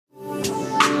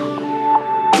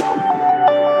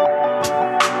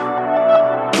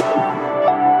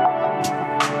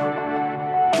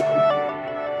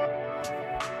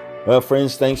Well,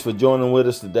 friends, thanks for joining with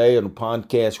us today on the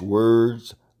podcast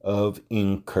Words of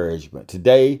Encouragement.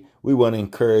 Today, we want to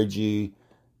encourage you,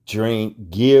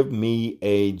 give me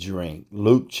a drink.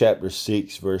 Luke chapter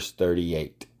 6, verse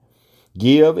 38.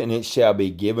 Give, and it shall be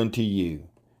given to you.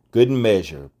 Good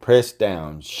measure, pressed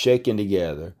down, shaken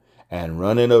together, and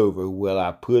running over will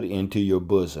I put into your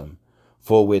bosom.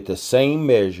 For with the same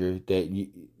measure that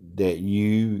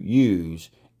you use,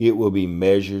 it will be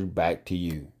measured back to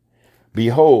you.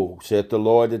 Behold, saith the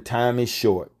Lord, the time is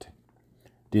short.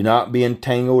 Do not be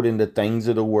entangled in the things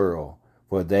of the world,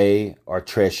 for they are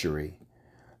treachery.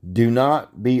 Do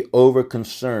not be over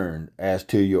concerned as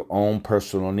to your own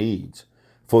personal needs,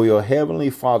 for your heavenly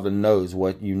Father knows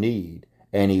what you need,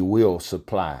 and he will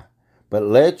supply. But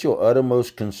let your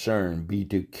uttermost concern be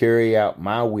to carry out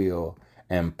my will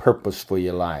and purpose for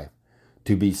your life,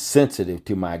 to be sensitive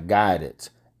to my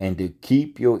guidance, and to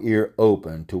keep your ear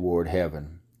open toward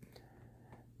heaven.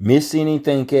 Miss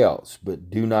anything else, but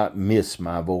do not miss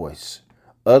my voice.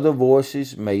 Other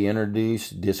voices may introduce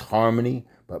disharmony,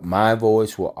 but my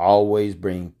voice will always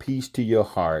bring peace to your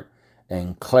heart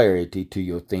and clarity to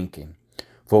your thinking.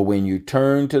 For when you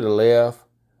turn to the left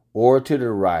or to the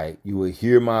right, you will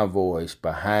hear my voice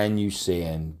behind you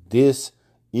saying, "This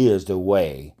is the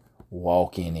way,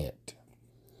 walk in it."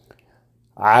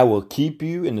 I will keep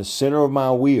you in the center of my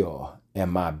will and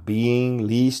my being,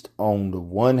 lest on the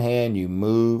one hand you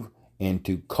move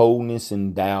into coldness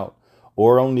and doubt,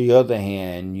 or on the other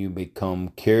hand you become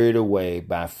carried away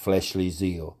by fleshly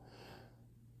zeal.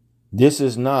 This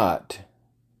is not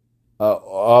an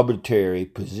arbitrary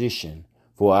position,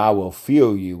 for I will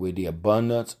fill you with the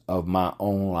abundance of my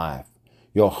own life.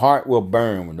 Your heart will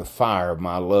burn with the fire of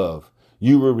my love.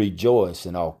 You will rejoice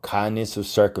in all kindness of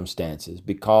circumstances,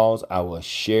 because I will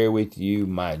share with you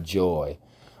my joy.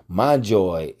 My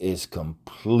joy is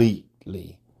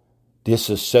completely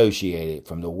disassociated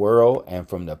from the world and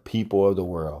from the people of the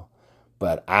world.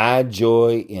 But I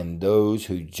joy in those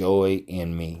who joy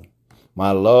in me.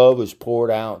 My love is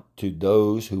poured out to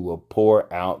those who will pour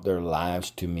out their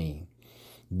lives to me.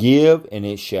 Give, and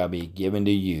it shall be given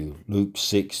to you. Luke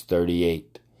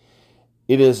 6:38.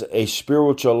 It is a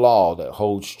spiritual law that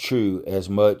holds true as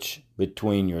much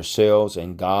between yourselves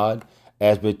and God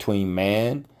as between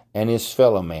man and his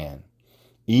fellow man.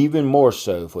 Even more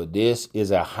so, for this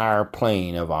is a higher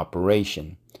plane of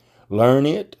operation. Learn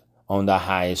it on the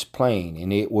highest plane,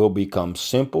 and it will become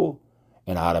simple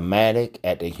and automatic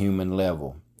at the human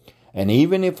level. And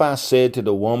even if I said to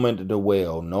the woman at the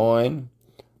well, knowing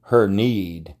her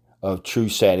need of true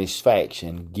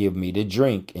satisfaction, give me to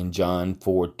drink in John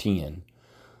 4:10.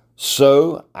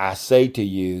 So I say to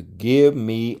you, give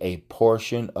me a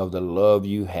portion of the love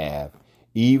you have,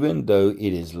 even though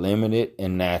it is limited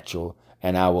and natural,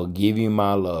 and I will give you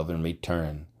my love in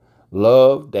return.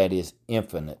 Love that is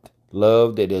infinite,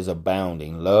 love that is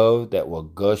abounding, love that will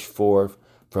gush forth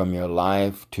from your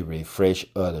life to refresh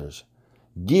others.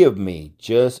 Give me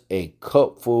just a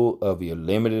cupful of your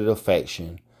limited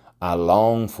affection. I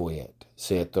long for it,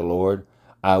 saith the Lord.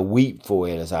 I weep for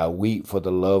it as I weep for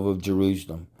the love of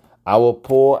Jerusalem. I will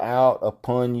pour out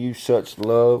upon you such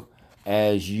love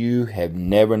as you have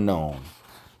never known.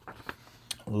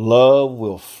 Love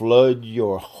will flood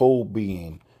your whole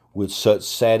being with such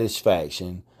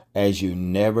satisfaction as you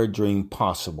never dreamed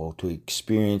possible to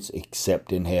experience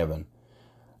except in heaven.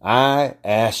 I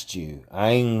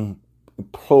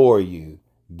implore you,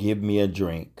 give me a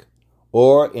drink.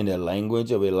 Or in the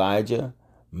language of Elijah,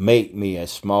 make me a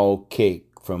small cake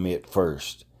from it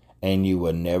first, and you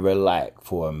will never lack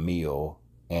for a meal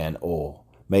and oil.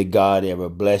 May God ever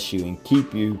bless you and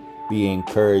keep you. Be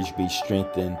encouraged, be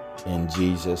strengthened. In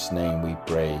Jesus' name we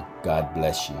pray. God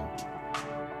bless you.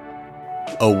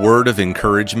 A Word of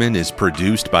Encouragement is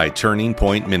produced by Turning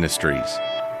Point Ministries.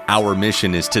 Our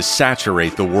mission is to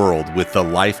saturate the world with the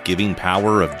life-giving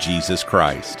power of Jesus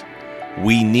Christ.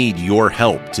 We need your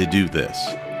help to do this.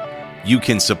 You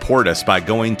can support us by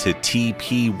going to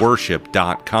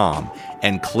tpworship.com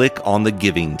and click on the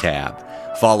Giving tab.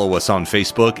 Follow us on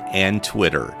Facebook and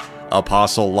Twitter.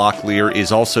 Apostle Locklear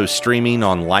is also streaming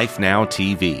on Life Now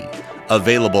TV,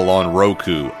 available on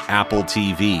Roku, Apple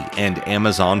TV, and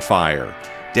Amazon Fire.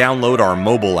 Download our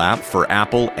mobile app for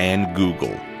Apple and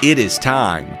Google. It is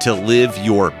time to live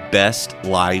your best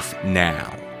life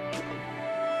now.